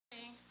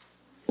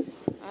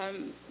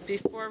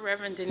Before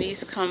Reverend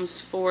Denise comes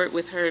forward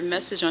with her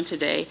message on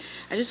today,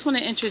 I just want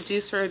to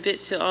introduce her a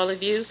bit to all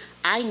of you.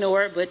 I know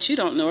her, but you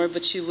don't know her,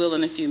 but you will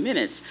in a few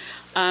minutes.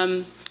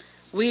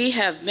 We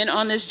have been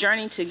on this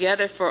journey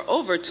together for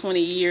over 20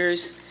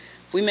 years.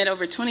 We met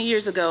over 20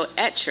 years ago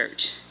at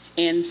church.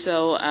 And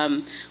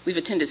so we've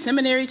attended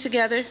seminary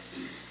together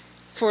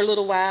for a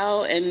little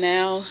while, and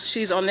now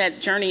she's on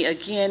that journey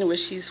again where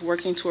she's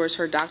working towards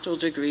her doctoral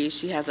degree.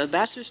 She has a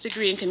bachelor's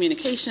degree in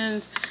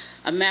communications,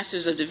 a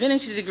master's of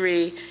divinity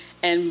degree,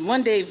 and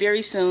one day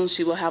very soon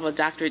she will have a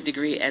doctorate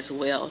degree as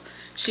well.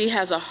 She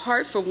has a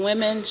heart for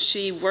women.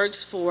 She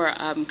works for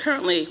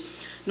currently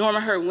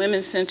Norma Hurd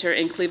Women's Center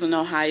in Cleveland,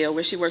 Ohio,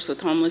 where she works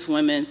with homeless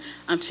women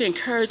to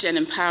encourage and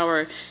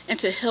empower and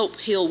to help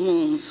heal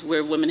wounds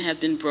where women have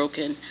been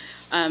broken.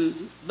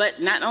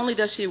 But not only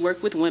does she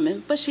work with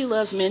women, but she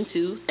loves men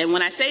too. And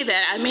when I say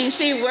that, I mean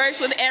she works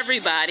with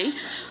everybody.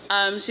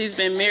 She's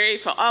been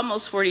married for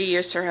almost 40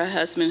 years to her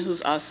husband,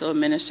 who's also a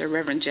minister,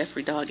 Reverend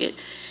Jeffrey Doggett.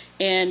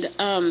 And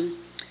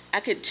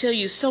I could tell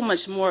you so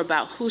much more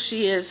about who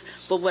she is,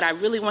 but what I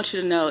really want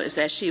you to know is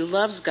that she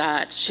loves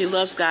God. She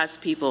loves God's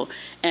people.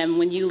 And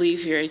when you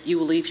leave here, you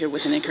will leave here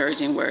with an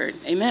encouraging word.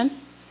 Amen?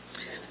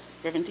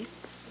 Reverend D.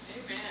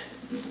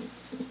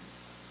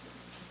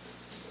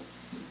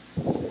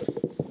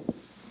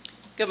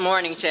 Good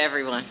morning to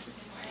everyone.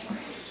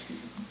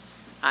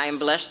 I am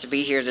blessed to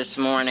be here this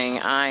morning.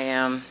 I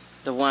am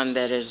the one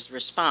that is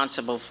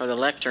responsible for the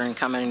lectern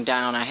coming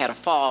down. I had a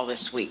fall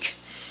this week.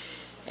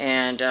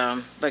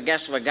 But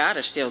guess what? God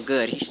is still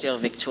good. He's still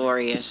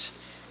victorious.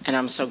 And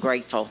I'm so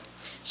grateful.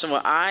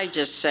 So I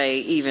just say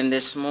even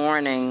this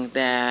morning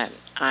that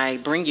I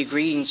bring you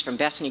greetings from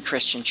Bethany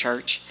Christian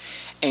Church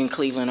in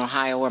Cleveland,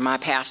 Ohio, where my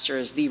pastor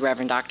is the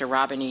Reverend Dr.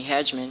 Robin E.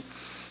 Hedgeman.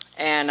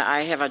 And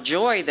I have a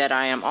joy that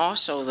I am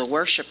also the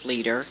worship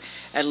leader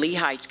at Lee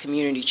Heights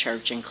Community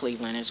Church in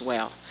Cleveland as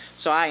well.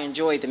 So I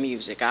enjoy the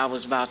music. I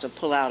was about to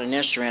pull out an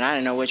instrument. I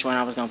didn't know which one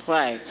I was going to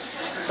play,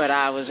 but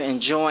I was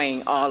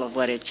enjoying all of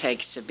what it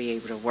takes to be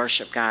able to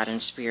worship God in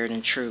spirit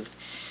and truth.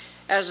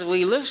 As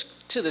we look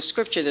to the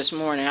scripture this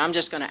morning, I'm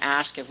just going to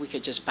ask if we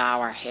could just bow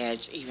our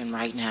heads even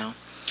right now.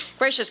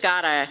 Gracious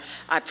God,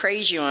 I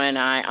praise you and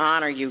I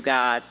honor you,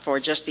 God,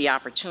 for just the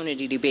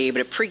opportunity to be able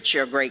to preach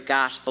your great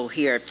gospel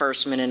here at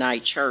First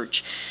Mennonite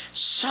Church.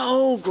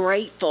 So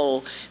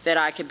grateful that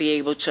I could be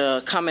able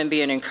to come and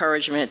be an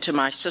encouragement to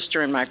my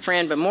sister and my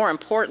friend, but more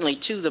importantly,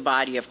 to the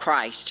body of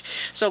Christ.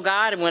 So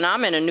God, when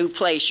I'm in a new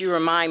place, you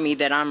remind me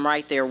that I'm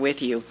right there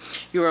with you.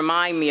 You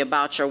remind me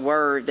about your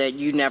word that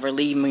you never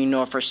leave me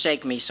nor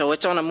forsake me. So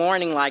it's on a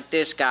morning like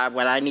this, God,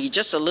 when I need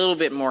just a little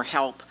bit more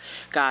help,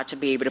 God, to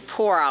be able to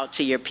pour out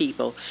to your people.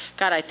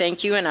 God, I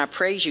thank you and I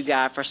praise you,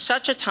 God, for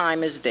such a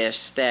time as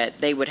this, that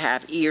they would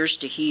have ears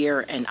to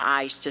hear and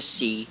eyes to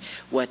see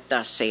what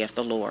thus saith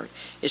the Lord.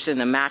 It's in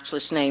the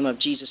matchless name of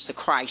Jesus the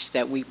Christ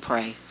that we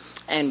pray,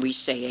 and we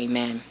say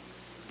amen.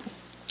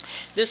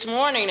 This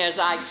morning, as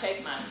I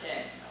take my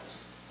text,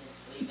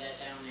 I'll leave that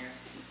down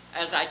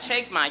there. As I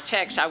take my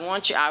text,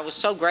 I was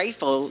so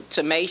grateful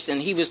to Mason.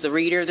 He was the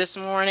reader this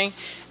morning.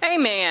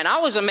 Amen.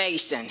 I was a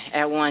Mason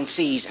at one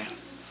season.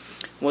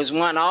 Was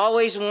one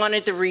always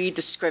wanted to read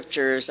the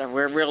scriptures, and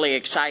we're really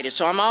excited.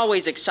 So I'm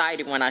always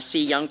excited when I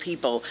see young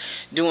people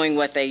doing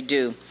what they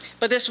do.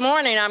 But this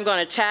morning I'm going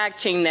to tag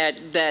team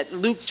that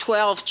Luke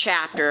 12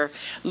 chapter,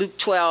 Luke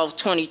 12,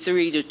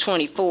 23 to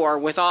 24,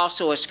 with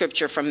also a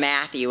scripture from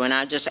Matthew. And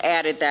I just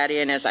added that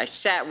in as I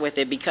sat with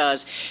it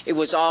because it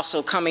was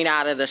also coming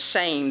out of the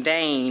same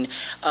vein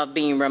of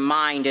being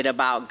reminded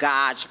about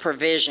God's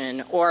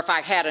provision. Or if I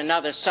had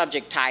another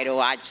subject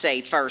title, I'd say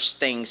First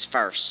Things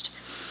First.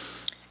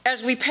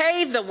 As we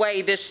pave the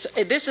way, this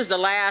is the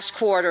last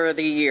quarter of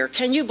the year.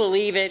 Can you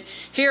believe it?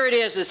 Here it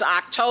is, it's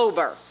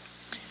October.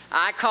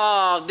 I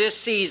call this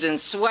season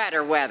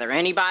sweater weather.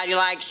 Anybody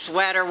like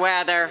sweater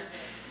weather?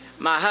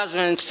 My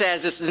husband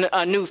says it's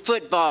a new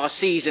football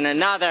season,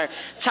 another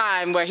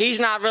time where he's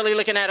not really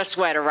looking at a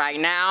sweater right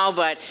now,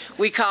 but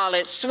we call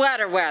it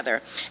sweater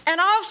weather. And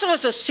also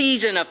it's a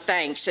season of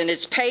thanks, and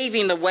it's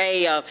paving the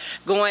way of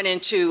going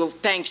into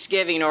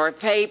Thanksgiving, or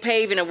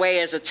paving the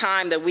way as a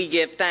time that we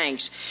give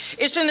thanks.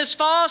 It's in this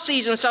fall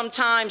season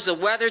sometimes the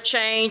weather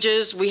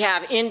changes. We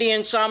have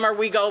Indian summer.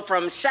 We go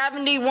from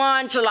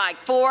 71 to like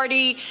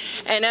 40,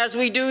 and as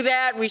we do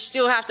that, we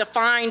still have to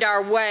find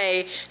our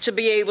way to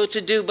be able to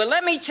do. But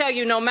let me tell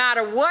you, no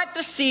matter what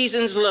the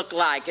seasons look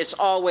like, it's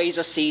always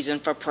a season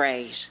for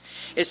praise.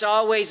 It's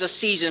always a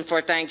season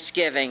for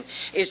thanksgiving.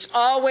 It's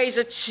always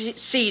a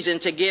season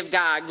to give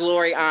God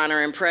glory,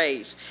 honor, and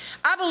praise.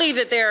 I believe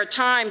that there are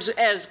times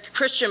as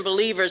Christian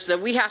believers that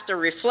we have to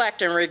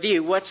reflect and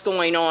review what's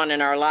going on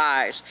in our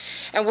lives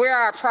and where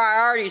our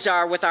priorities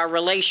are with our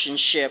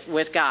relationship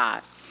with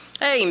God.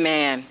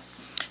 Amen.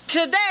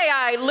 Today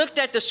I looked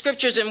at the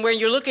scriptures, and when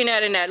you're looking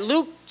at in that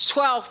Luke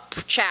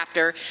 12th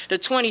chapter, the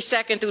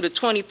 22nd through the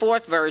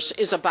 24th verse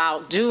is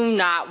about do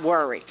not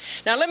worry.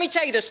 Now let me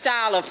tell you the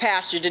style of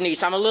Pastor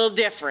Denise. I'm a little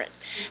different.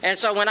 And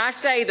so when I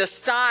say the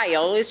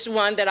style, it's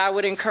one that I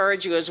would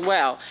encourage you as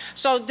well.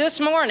 So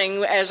this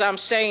morning, as I'm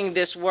saying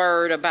this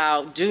word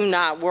about do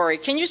not worry,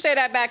 can you say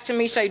that back to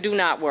me? Say do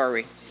not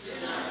worry. Do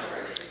not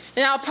worry.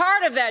 Now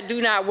part of that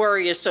do not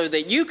worry is so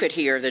that you could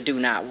hear the do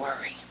not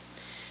worry.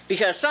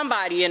 Because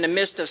somebody in the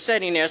midst of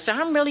sitting there said,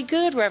 I'm really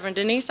good, Reverend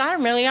Denise.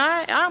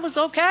 I was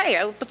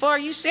okay. Before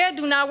you said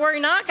do not worry,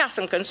 now I got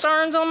some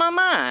concerns on my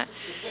mind.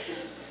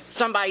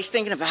 Somebody's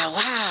thinking about,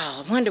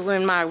 wow, I wonder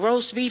when my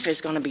roast beef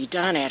is going to be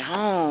done at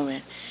home.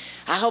 And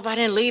I hope I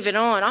didn't leave it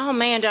on. Oh,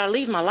 man, did I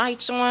leave my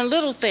lights on?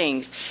 Little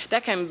things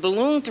that can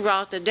balloon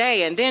throughout the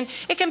day. And then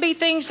it can be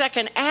things that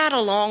can add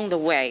along the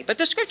way. But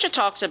the scripture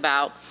talks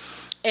about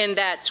in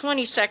that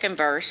 22nd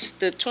verse,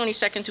 the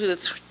 22nd through the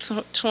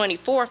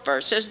 24th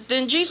verse, says,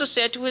 then Jesus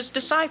said to his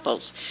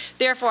disciples,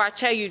 therefore I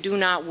tell you, do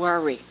not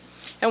worry.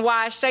 And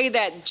why I say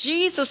that,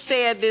 Jesus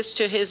said this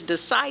to his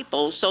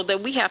disciples so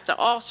that we have to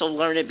also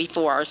learn it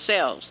before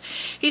ourselves.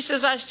 He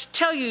says, I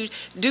tell you,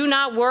 do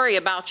not worry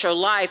about your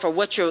life or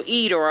what you'll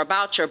eat or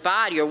about your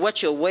body or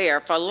what you'll wear,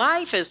 for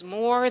life is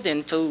more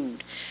than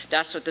food.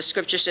 That's what the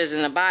scripture says,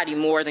 in the body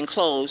more than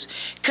clothes.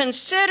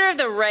 Consider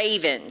the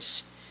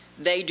ravens.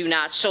 They do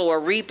not sow or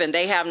reap, and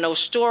they have no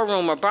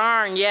storeroom or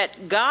barn,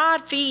 yet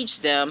God feeds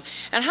them.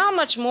 And how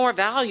much more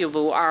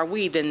valuable are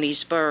we than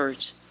these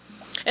birds?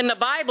 In the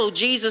Bible,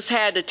 Jesus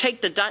had to take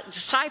the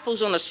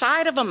disciples on the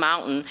side of a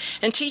mountain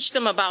and teach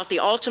them about the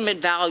ultimate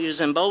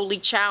values and boldly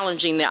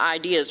challenging the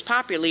ideas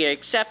popularly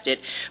accepted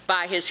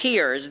by his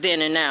hearers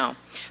then and now.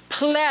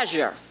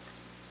 Pleasure,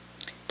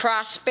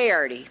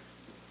 prosperity,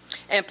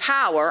 and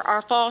power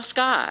are false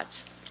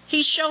gods.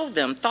 He showed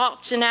them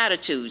thoughts and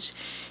attitudes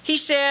he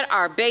said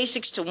are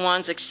basics to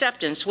one's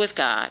acceptance with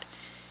God.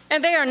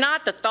 And they are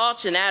not the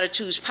thoughts and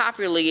attitudes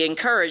popularly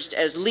encouraged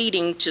as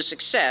leading to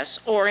success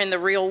or in the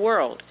real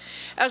world.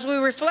 As we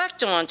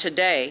reflect on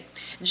today,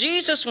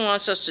 Jesus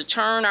wants us to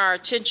turn our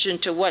attention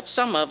to what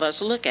some of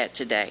us look at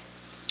today.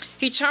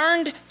 He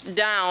turned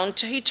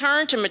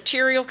to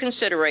material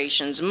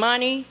considerations,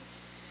 money,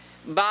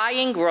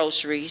 buying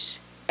groceries,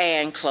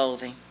 and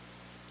clothing.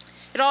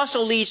 It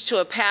also leads to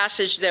a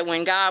passage that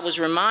when God was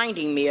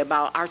reminding me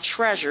about our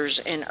treasures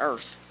in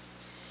earth.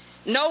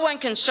 No one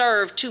can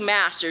serve two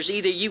masters.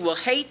 Either you will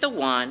hate the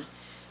one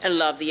and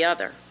love the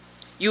other.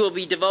 You will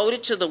be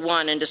devoted to the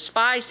one and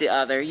despise the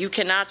other. You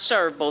cannot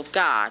serve both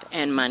God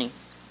and money.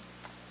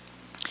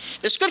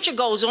 The scripture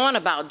goes on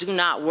about do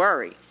not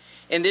worry.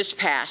 In this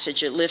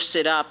passage, it lifts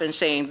it up and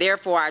saying,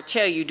 therefore I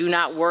tell you, do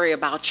not worry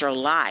about your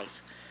life,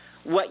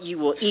 what you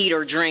will eat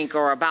or drink,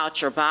 or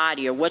about your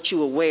body or what you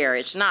will wear.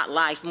 It's not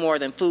life more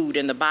than food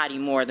and the body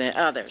more than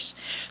others.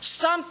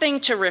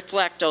 Something to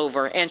reflect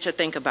over and to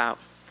think about.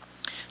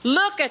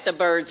 Look at the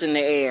birds in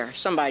the air.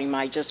 Somebody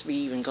might just be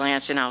even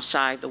glancing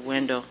outside the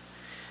window.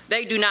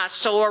 They do not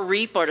sow or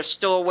reap or to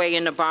store away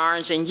in the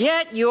barns, and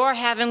yet your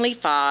heavenly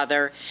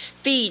Father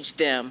feeds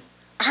them.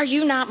 Are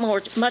you not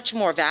much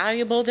more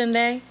valuable than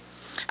they?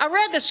 I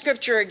read the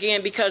scripture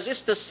again because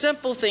it's the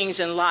simple things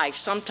in life.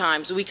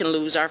 Sometimes we can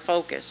lose our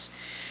focus.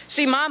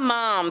 See, my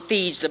mom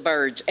feeds the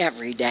birds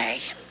every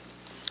day.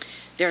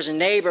 There's a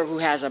neighbor who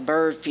has a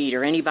bird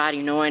feeder.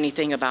 Anybody know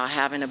anything about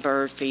having a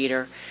bird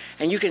feeder?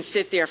 And you can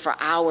sit there for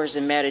hours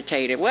and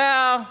meditate.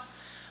 Well,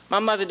 my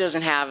mother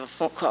doesn't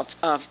have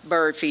a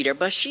bird feeder,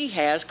 but she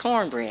has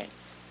cornbread.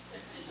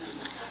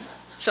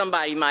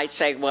 Somebody might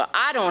say, well,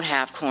 I don't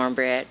have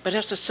cornbread, but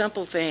that's a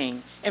simple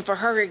thing. And for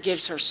her, it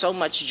gives her so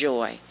much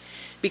joy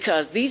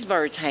because these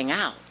birds hang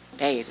out.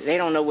 They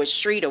don't know which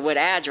street or what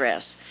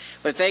address,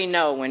 but they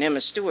know when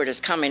Emma Stewart is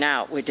coming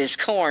out with this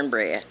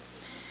cornbread.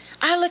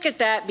 I look at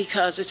that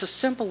because it's a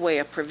simple way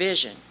of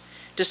provision.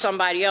 To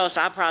somebody else,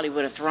 I probably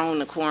would have thrown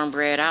the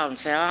cornbread out and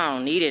said, I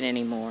don't need it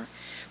anymore.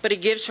 But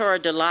it gives her a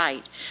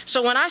delight.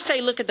 So when I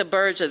say look at the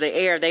birds of the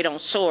air, they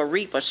don't sow or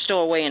reap or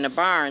store away in the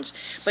barns,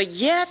 but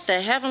yet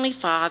the Heavenly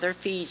Father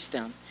feeds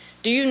them.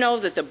 Do you know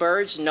that the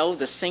birds know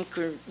the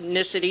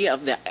synchronicity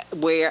of the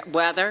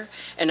weather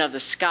and of the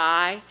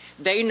sky?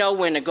 They know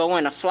when to go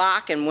in a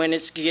flock and when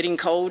it's getting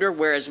colder,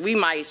 whereas we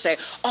might say,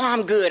 oh,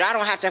 I'm good, I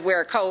don't have to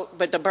wear a coat,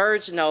 but the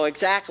birds know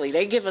exactly.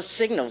 They give us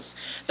signals.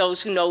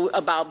 Those who know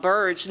about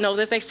birds know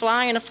that they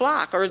fly in a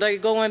flock or they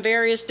go in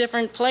various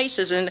different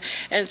places and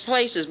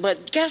places.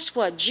 But guess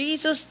what?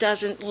 Jesus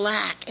doesn't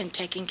lack in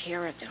taking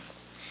care of them.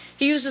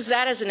 He uses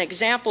that as an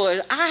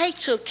example. I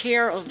took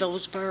care of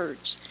those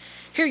birds.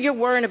 Here you're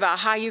worrying about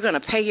how you're going to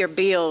pay your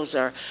bills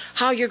or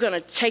how you're going to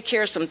take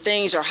care of some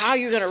things or how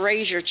you're going to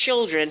raise your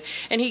children.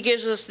 And he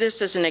gives us this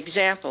as an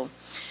example.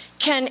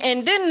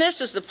 And then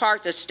this is the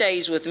part that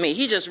stays with me.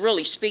 He just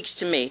really speaks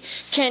to me.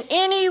 Can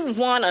any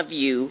one of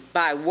you,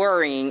 by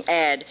worrying,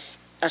 add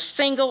a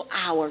single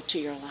hour to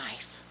your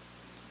life?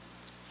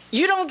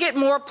 You don't get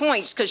more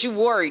points because you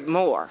worried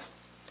more.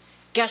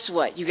 Guess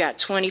what? You got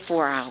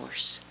 24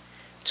 hours.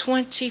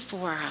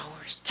 24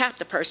 hours. Tap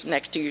the person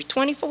next to you.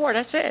 24,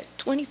 that's it.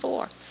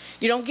 24.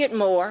 You don't get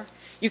more.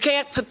 You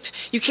can't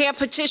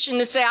petition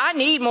to say, I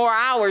need more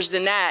hours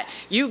than that.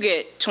 You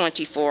get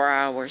 24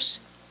 hours.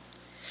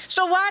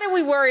 So why do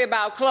we worry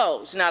about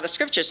clothes? Now, the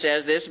scripture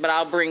says this, but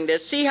I'll bring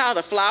this. See how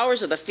the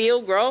flowers of the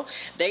field grow?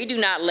 They do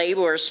not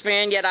labor or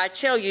spin, yet I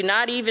tell you,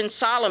 not even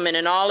Solomon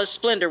in all his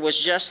splendor was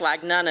just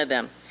like none of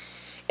them.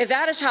 If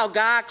that is how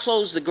God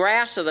clothes the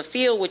grass of the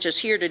field, which is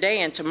here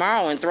today and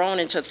tomorrow and thrown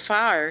into the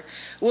fire,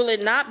 will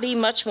it not be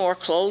much more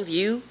clothe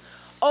you?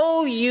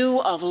 O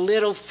you of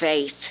little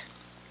faith.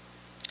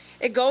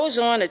 It goes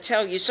on to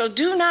tell you, so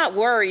do not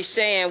worry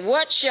saying,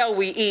 what shall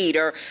we eat,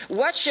 or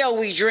what shall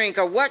we drink,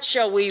 or what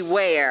shall we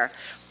wear?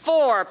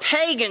 For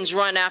pagans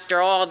run after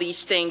all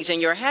these things,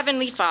 and your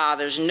heavenly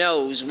Father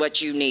knows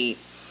what you need.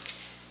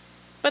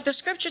 But the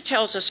scripture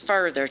tells us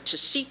further to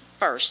seek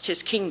first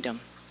his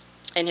kingdom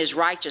and his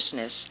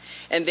righteousness,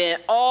 and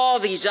then all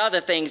these other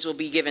things will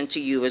be given to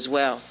you as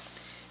well.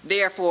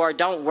 Therefore,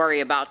 don't worry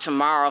about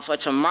tomorrow, for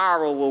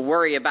tomorrow will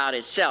worry about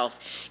itself.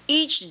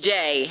 Each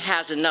day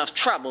has enough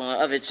trouble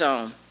of its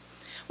own.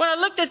 When I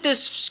looked at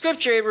this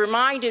scripture, it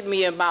reminded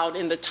me about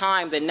in the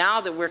time that now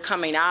that we're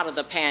coming out of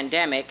the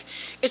pandemic,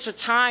 it's a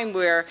time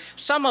where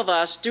some of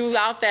us,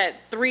 throughout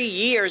that 3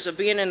 years of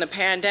being in the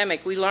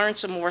pandemic, we learned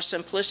some more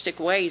simplistic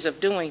ways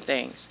of doing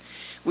things.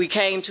 We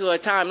came to a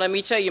time, let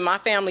me tell you, my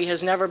family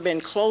has never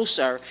been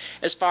closer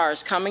as far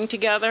as coming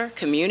together,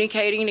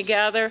 communicating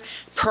together,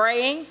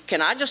 praying.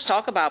 Can I just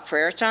talk about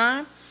prayer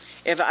time?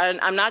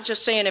 I'm not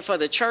just saying it for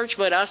the church,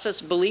 but us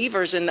as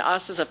believers and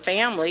us as a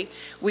family,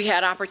 we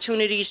had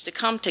opportunities to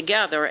come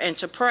together and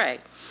to pray.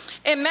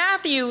 In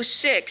Matthew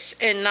 6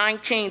 and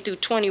 19 through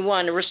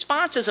 21, the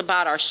response is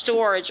about our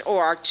storage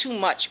or our too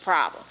much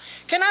problem.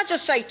 Can I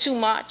just say too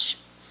much?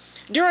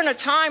 During the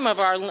time of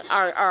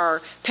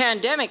our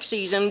pandemic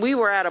season, we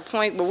were at a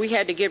point where we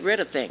had to get rid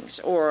of things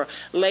or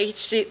lay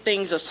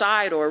things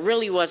aside, or it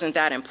really wasn't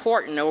that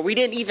important, or we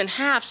didn't even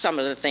have some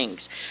of the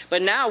things.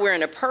 But now we're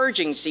in a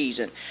purging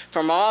season.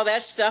 From all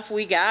that stuff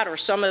we got, or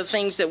some of the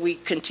things that we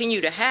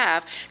continue to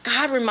have,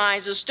 God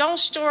reminds us, don't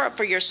store up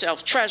for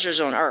yourself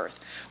treasures on earth,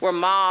 where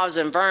moths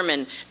and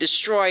vermin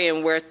destroy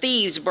and where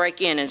thieves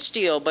break in and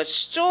steal, but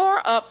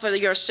store up for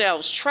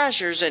yourselves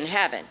treasures in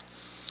heaven,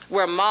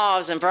 where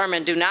moths and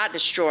vermin do not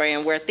destroy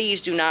and where thieves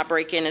do not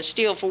break in and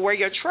steal. For where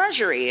your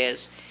treasure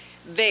is,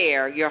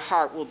 there your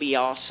heart will be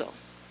also.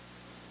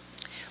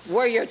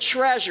 Where your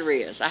treasure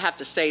is, I have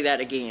to say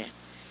that again,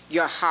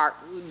 your heart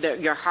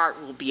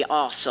will be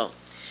also.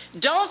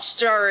 Don't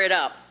stir it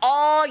up,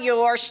 all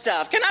your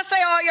stuff. Can I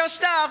say all your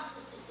stuff?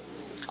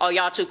 Oh,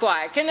 y'all too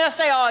quiet. Can I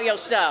say all your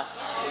stuff?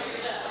 All your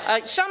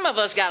stuff. Some of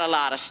us got a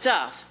lot of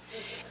stuff.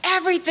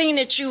 Everything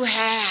that you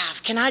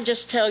have, can I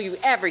just tell you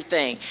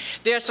everything?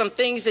 There's some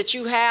things that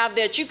you have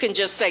that you can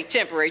just say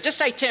temporary. Just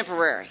say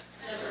temporary.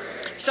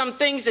 Some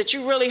things that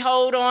you really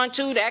hold on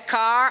to, that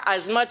car,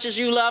 as much as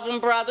you love them,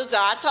 brothers.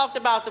 I talked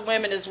about the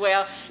women as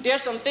well.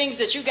 There's some things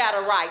that you got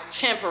to write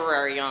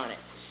temporary on it.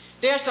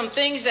 There's some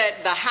things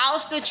that the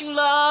house that you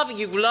love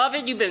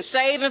it, you've been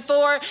saving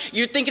for it,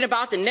 you're thinking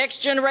about the next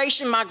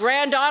generation, my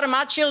granddaughter,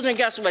 my children,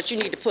 guess what? You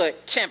need to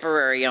put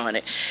temporary on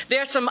it.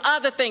 There's some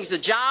other things, the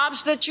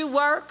jobs that you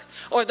work,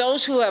 or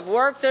those who have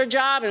worked their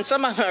job, and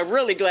some of them are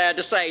really glad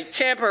to say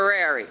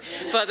temporary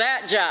for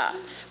that job.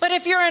 But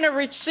if you're in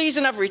a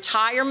season of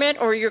retirement,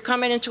 or you're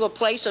coming into a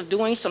place of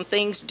doing some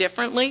things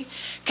differently,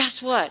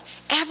 guess what?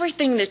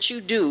 Everything that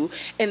you do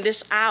in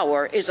this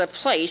hour is a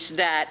place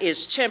that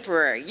is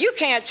temporary. You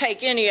can't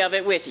take any of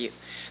it with you.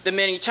 The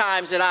many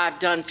times that I've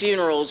done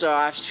funerals or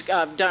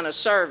I've done a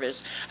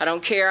service, I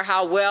don't care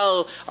how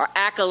well or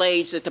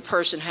accolades that the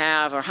person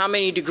have or how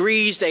many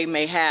degrees they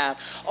may have,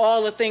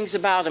 all the things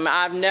about them.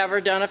 I've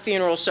never done a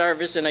funeral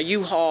service and a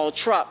U-Haul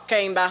truck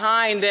came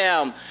behind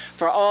them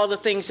for all the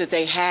things that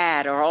they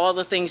had or all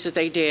the things that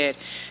they did.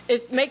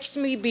 It makes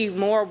me be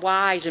more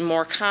wise and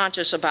more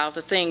conscious about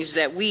the things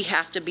that we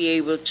have to be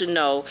able to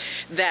know,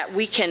 that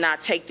we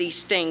cannot take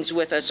these things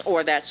with us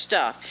or that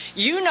stuff.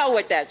 You know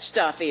what that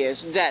stuff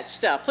is, that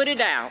stuff. Put it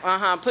down.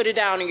 Put it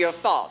down in your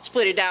thoughts.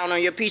 Put it down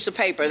on your piece of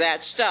paper,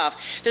 that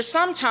stuff that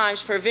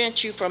sometimes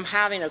prevents you from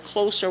having a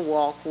closer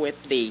walk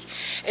with thee.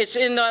 It's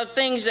in the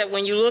things that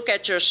when you look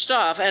at your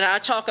stuff, and I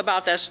talk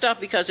about that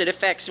stuff because it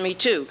affects me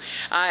too.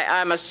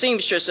 I'm a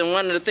seamstress, and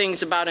one of the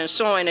things about in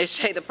sewing, they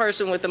say the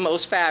person with the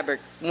most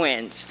fabric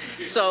wins.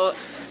 So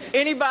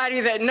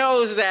anybody that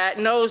knows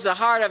the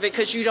heart of it,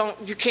 because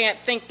you can't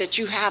think that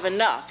you have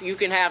enough. You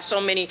can have so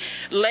many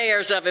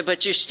layers of it,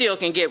 but you still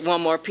can get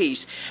one more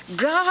piece.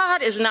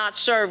 God is not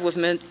served with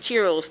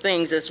material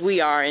things as we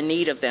are in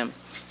need of them,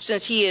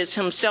 since he is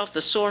himself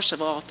the source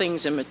of all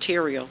things in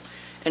material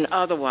and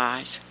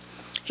otherwise.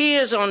 He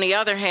is, on the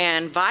other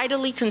hand,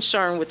 vitally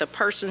concerned with the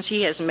persons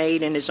he has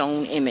made in his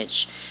own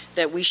image,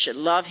 that we should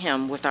love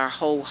him with our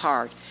whole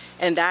heart,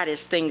 and that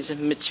is things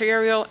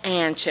material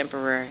and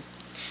temporary.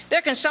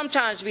 There can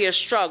sometimes be a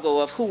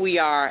struggle of who we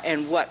are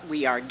and what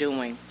we are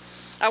doing.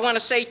 I want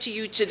to say to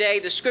you today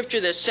the scripture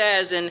that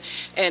says, and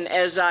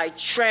as I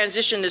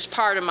transition this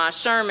part of my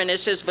sermon, it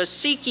says, but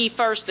seek ye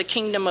first the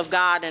kingdom of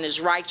God and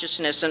his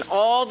righteousness, and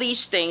all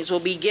these things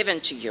will be given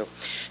to you.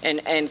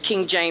 And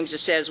King James, it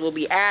says, will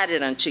be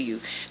added unto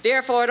you.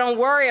 Therefore, don't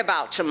worry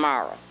about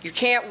tomorrow. You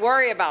can't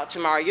worry about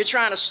tomorrow. You're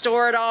trying to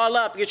store it all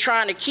up. You're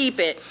trying to keep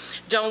it.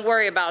 Don't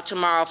worry about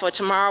tomorrow, for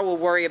tomorrow will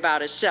worry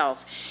about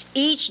itself.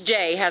 Each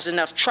day has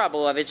enough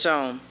trouble of its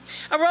own.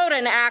 I wrote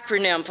an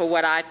acronym for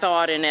what I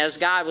thought, and as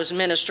God was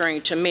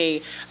ministering to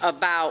me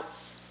about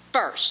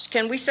first.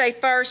 Can we say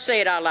first? Say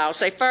it out loud.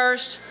 Say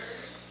first.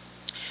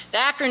 The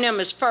acronym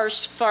is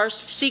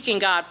first, seeking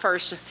God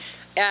first.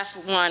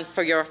 F1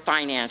 for your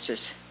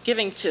finances,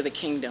 giving to the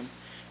kingdom,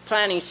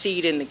 planting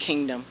seed in the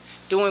kingdom,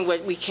 doing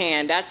what we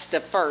can. That's the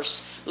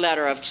first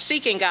letter of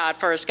seeking God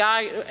first.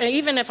 God,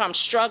 even if I'm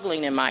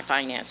struggling in my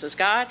finances,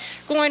 God,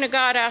 going to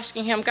God,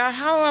 asking him, God,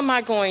 how am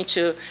I going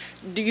to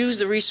use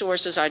the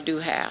resources I do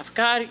have?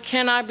 God,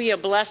 can I be a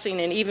blessing,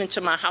 and even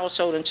to my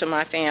household and to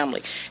my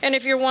family? And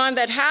if you're one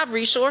that have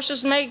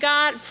resources, may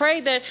God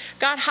pray that,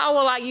 God, how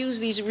will I use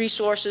these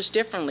resources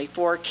differently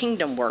for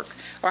kingdom work?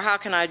 Or how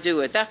can I do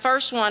it? That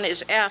first one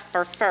is F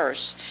for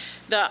first.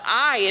 The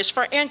I is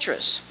for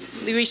interest.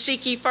 We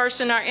seek ye first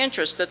in our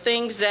interest, the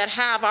things that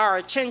have our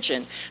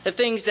attention, the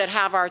things that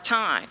have our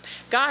time.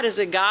 God, is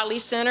it godly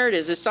centered?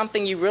 Is it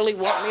something you really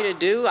want me to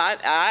do?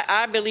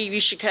 I believe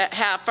you should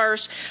have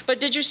first. But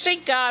did you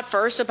seek God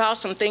first about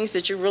some things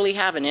that you really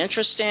have an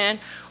interest in,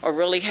 or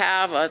really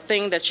have a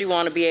thing that you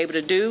want to be able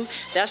to do?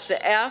 That's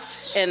the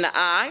F and the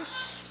I.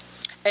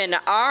 And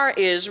the R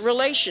is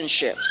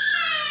relationships.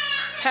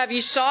 Have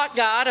you sought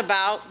God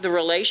about the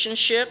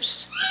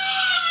relationships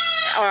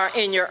or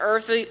in your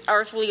earthly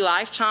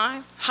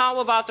lifetime? How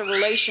about the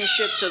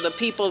relationships of the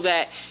people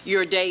that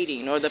you're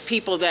dating, or the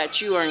people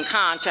that you are in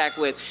contact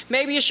with?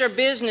 Maybe it's your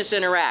business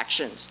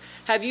interactions.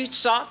 Have you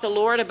sought the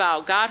Lord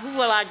about, God, who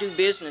will I do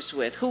business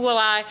with? Who will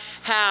I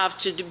have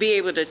to be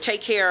able to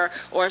take care,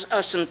 or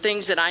some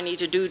things that I need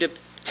to do to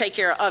take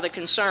care of other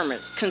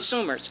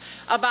consumers?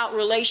 About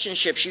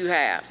relationships you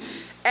have.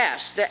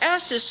 S. The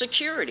S is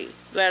security.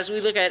 As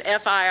we look at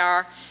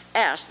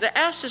FIRS, the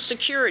S is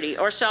security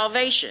or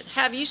salvation.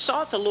 Have you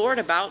sought the Lord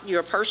about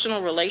your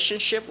personal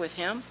relationship with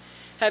him?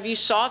 Have you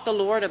sought the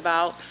Lord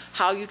about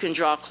how you can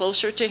draw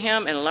closer to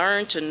him and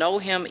learn to know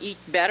him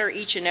better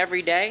each and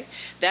every day?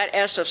 That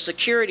S of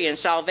security and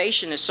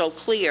salvation is so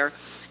clear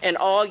in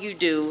all you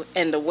do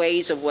and the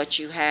ways of what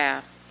you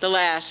have. The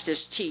last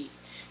is T.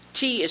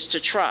 T is to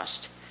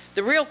trust.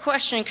 The real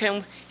question,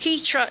 can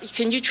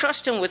you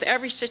trust him with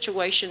every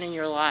situation in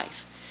your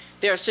life?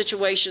 There are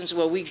situations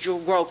where we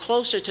grow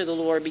closer to the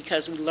Lord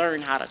because we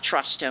learn how to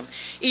trust him.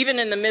 Even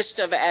in the midst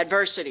of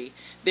adversity,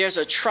 there's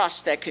a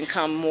trust that can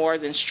come more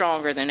than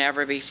stronger than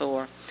ever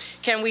before.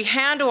 Can we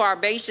handle our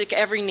basic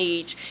every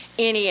needs,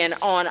 any and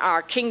on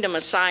our kingdom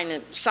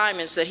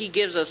assignments that he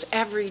gives us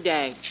every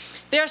day?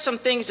 There are some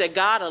things that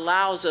God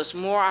allows us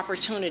more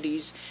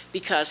opportunities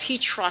because he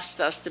trusts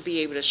us to be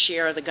able to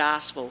share the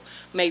gospel,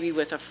 maybe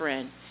with a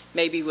friend,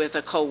 maybe with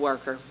a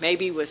coworker,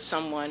 maybe with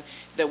someone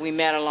that we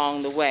met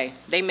along the way.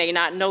 They may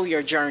not know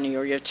your journey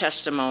or your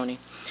testimony.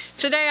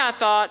 Today I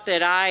thought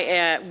that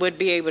I would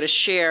be able to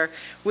share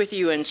with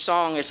you in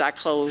song as I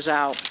close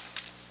out.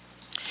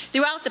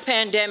 Throughout the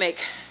pandemic,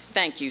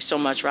 thank you so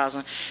much,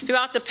 Rosalind.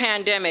 Throughout the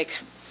pandemic,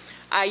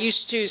 I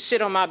used to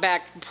sit on my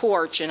back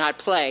porch and I'd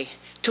play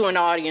to an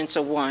audience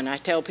of one. I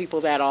tell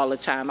people that all the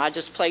time. I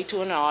just play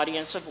to an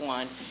audience of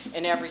one,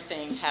 and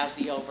everything has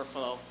the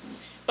overflow.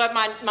 But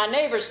my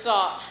neighbors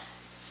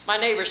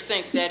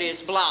think that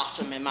is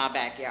blossom in my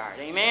backyard.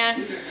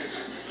 Amen?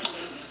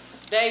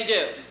 They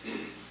do.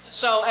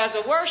 So as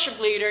a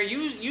worship leader,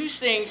 you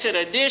sing to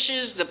the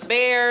dishes, the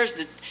bears,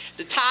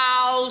 the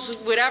towels,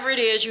 whatever it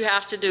is you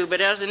have to do.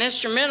 But as an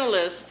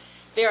instrumentalist,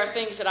 there are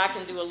things that I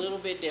can do a little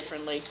bit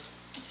differently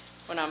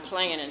when I'm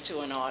playing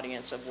into an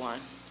audience of one.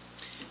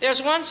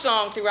 There's one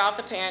song throughout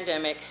the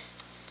pandemic,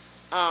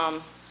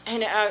 and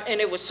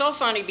it was so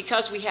funny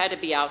because we had to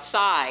be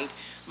outside.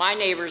 My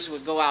neighbors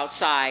would go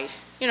outside.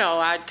 You know,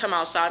 I'd come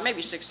outside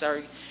maybe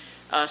 6:30,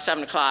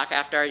 7 o'clock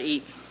after I'd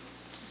eat.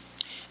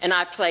 And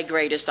I'd play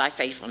Great Is Thy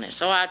Faithfulness.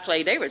 So I'd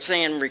play, they were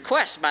saying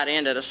requests by the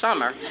end of the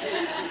summer.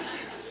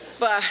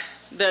 But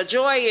the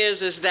joy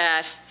is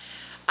that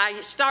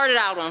I started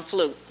out on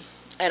flute.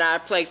 And I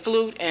played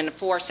flute and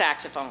 4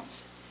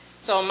 saxophones.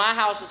 So my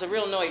house was a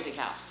real noisy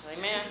house.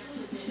 Amen?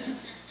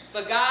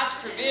 But God's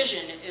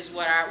provision is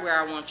where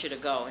I want you to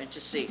go and to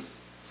see.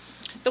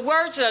 The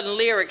words and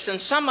lyrics, and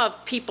some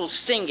of people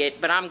sing it,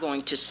 but I'm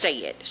going to say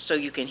it so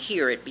you can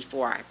hear it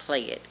before I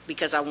play it,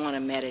 because I want to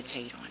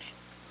meditate on it.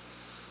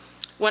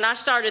 When I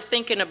started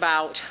thinking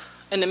about,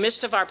 in the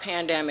midst of our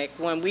pandemic,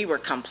 when we were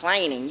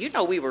complaining, you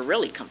know, we were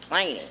really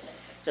complaining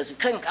because we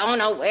couldn't go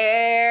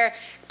nowhere.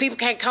 People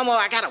can't come over.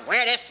 I got to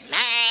wear this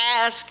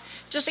mask.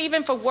 Just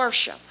even for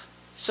worship,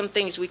 some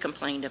things we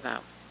complained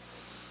about.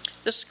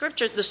 The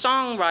scripture, the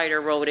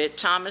songwriter wrote it,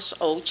 Thomas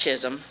O.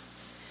 Chisholm,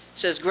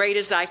 says, "Great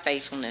is thy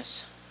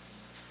faithfulness,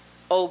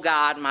 O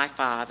God, my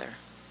Father.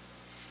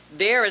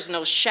 There is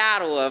no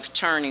shadow of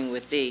turning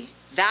with thee.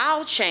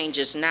 Thou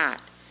changest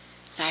not.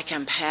 Thy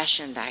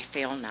compassion, thy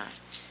fail not.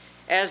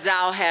 As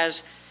thou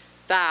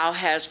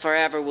hast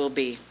forever will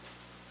be.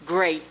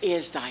 Great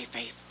is thy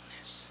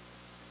faithfulness.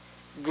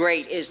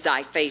 Great is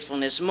thy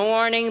faithfulness.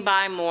 Morning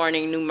by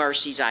morning, new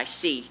mercies I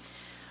see.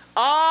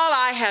 All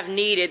I have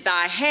needed,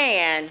 thy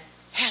hand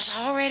has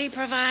already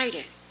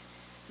provided.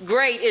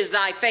 Great is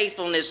thy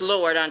faithfulness,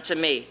 Lord, unto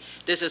me.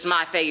 This is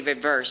my favorite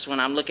verse when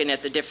I'm looking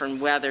at the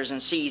different weathers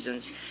and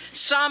seasons.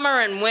 Summer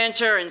and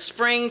winter and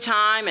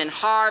springtime and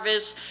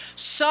harvest,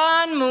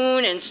 sun,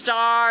 moon, and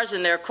stars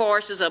in their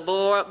courses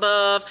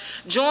above,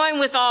 join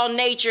with all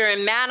nature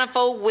in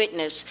manifold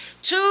witness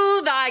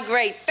to thy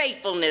great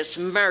faithfulness,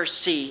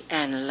 mercy,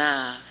 and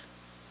love.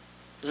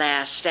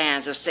 Last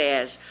stanza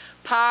says,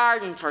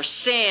 pardon for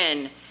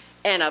sin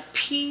and a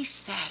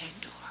peace that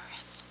endureth.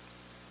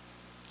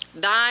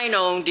 Thine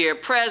own dear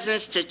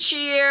presence to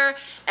cheer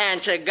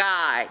and to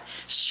guide.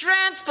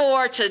 Strength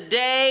for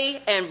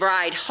today and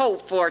bright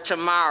hope for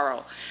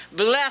tomorrow.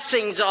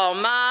 Blessings all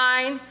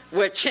mine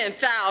with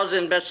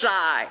 10,000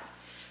 beside.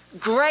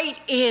 Great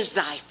is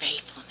thy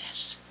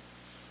faithfulness.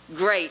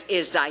 Great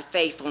is thy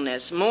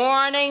faithfulness.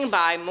 Morning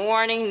by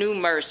morning new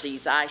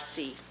mercies I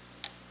see.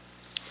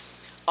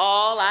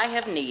 All I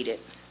have needed,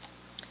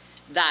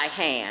 thy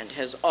hand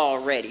has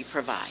already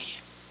provided.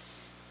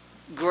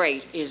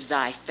 Great is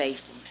thy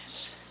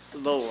faithfulness,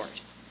 Lord,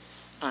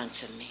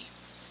 unto me.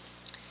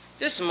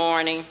 This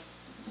morning,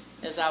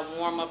 as I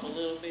warm up a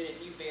little bit,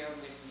 if you bear with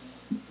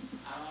me,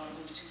 I don't want to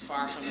move too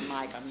far from the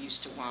mic. I'm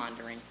used to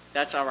wandering.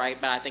 That's all right,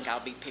 but I think I'll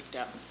be picked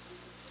up.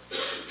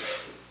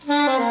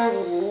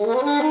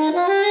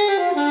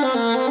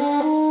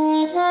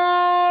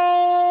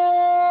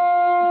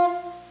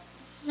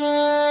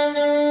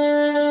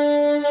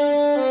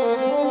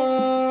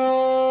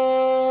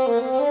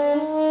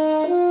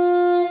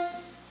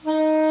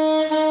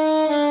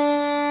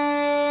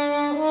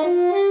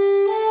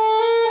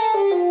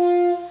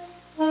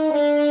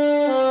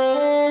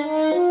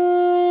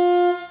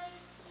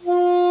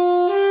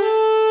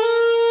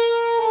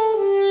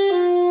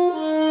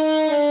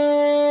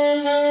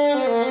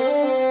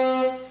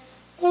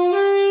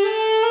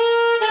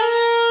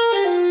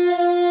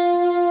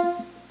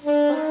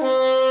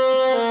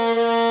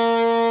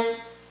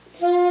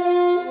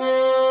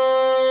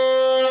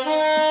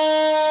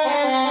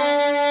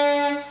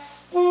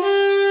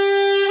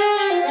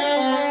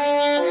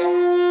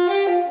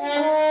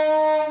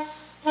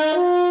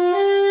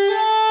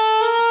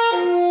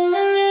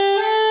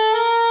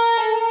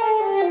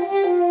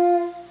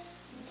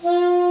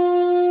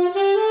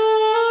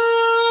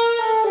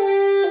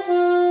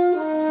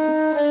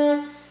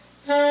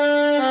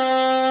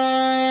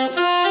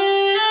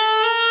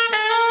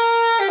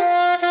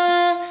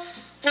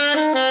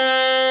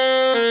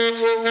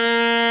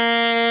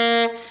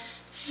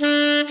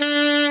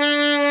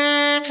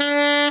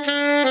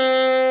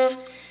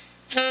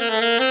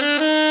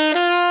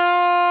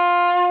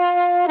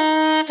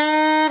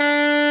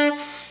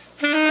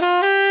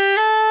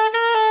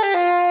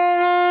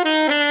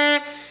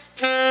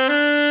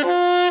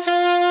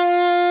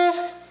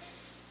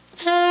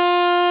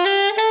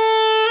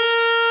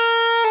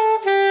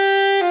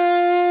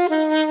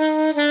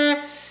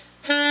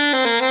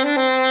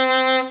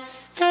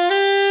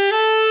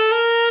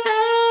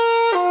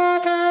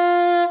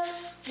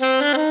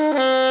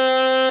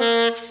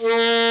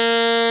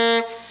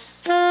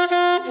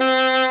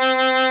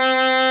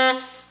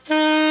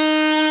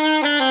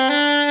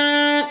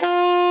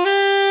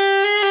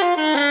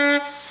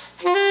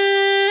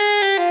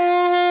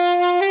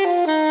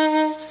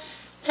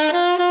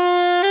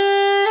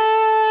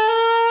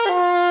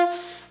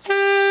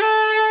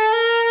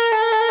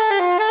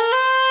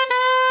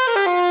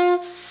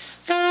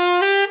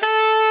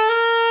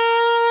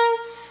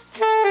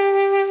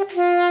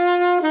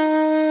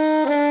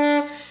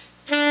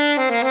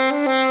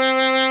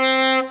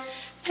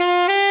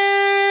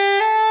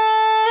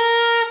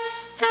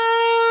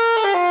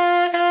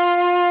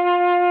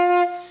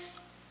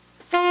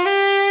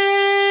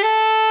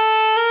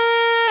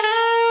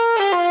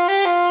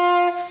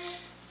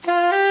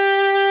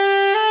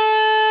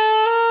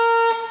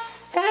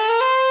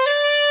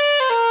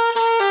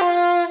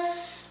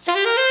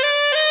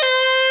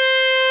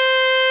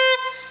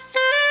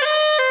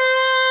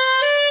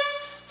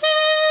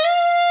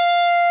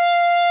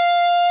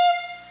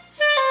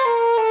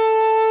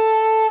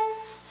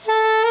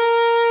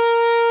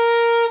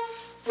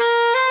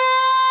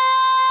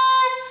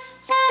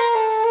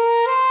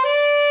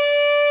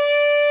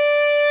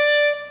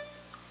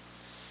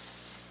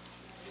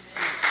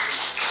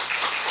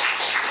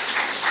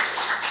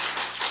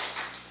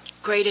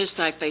 Great is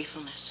thy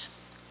faithfulness.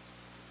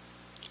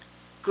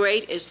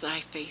 Great is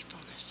thy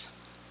faithfulness.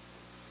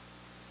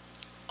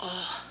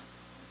 Oh,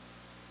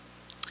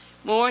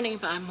 morning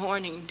by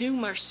morning, new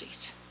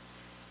mercies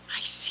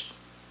I see.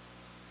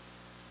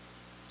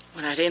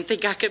 When I didn't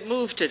think I could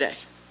move today,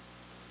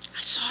 I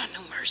saw a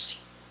new mercy.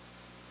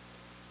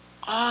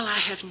 All I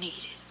have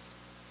needed,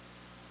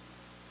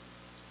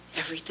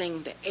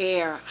 everything, the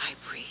air I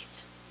breathe,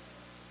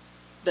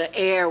 the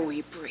air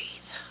we breathe,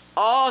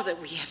 all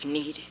that we have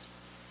needed,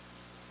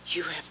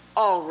 you have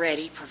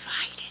already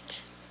provided.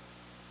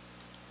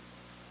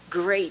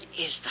 Great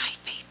is thy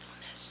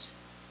faithfulness,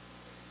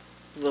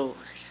 Lord,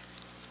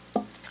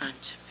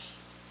 unto me.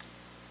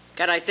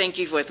 God, I thank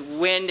you with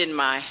wind in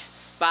my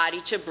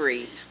body to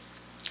breathe.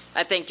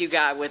 I thank you,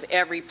 God, with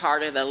every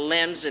part of the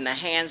limbs and the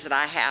hands that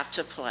I have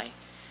to play.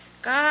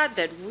 God,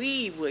 that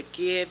we would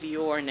give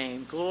your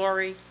name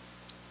glory,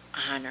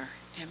 honor,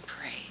 and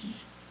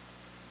praise.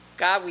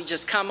 God, we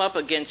just come up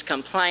against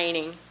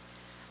complaining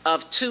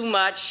of too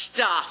much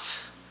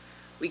stuff.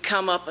 We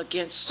come up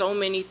against so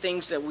many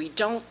things that we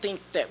don't think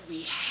that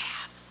we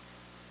have.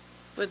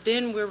 But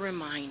then we're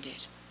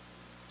reminded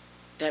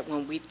that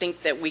when we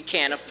think that we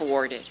can't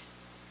afford it,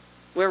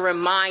 we're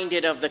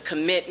reminded of the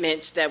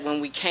commitments that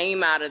when we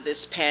came out of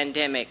this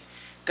pandemic,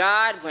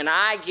 God, when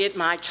I get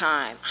my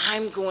time,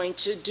 I'm going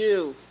to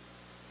do.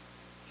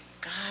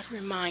 God,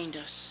 remind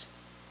us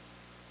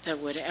that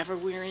whatever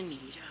we're in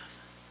need of,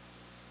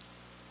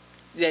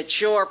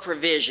 that your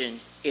provision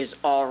is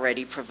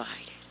already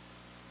provided.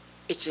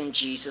 It's in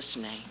Jesus'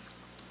 name.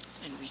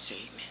 And we say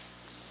amen.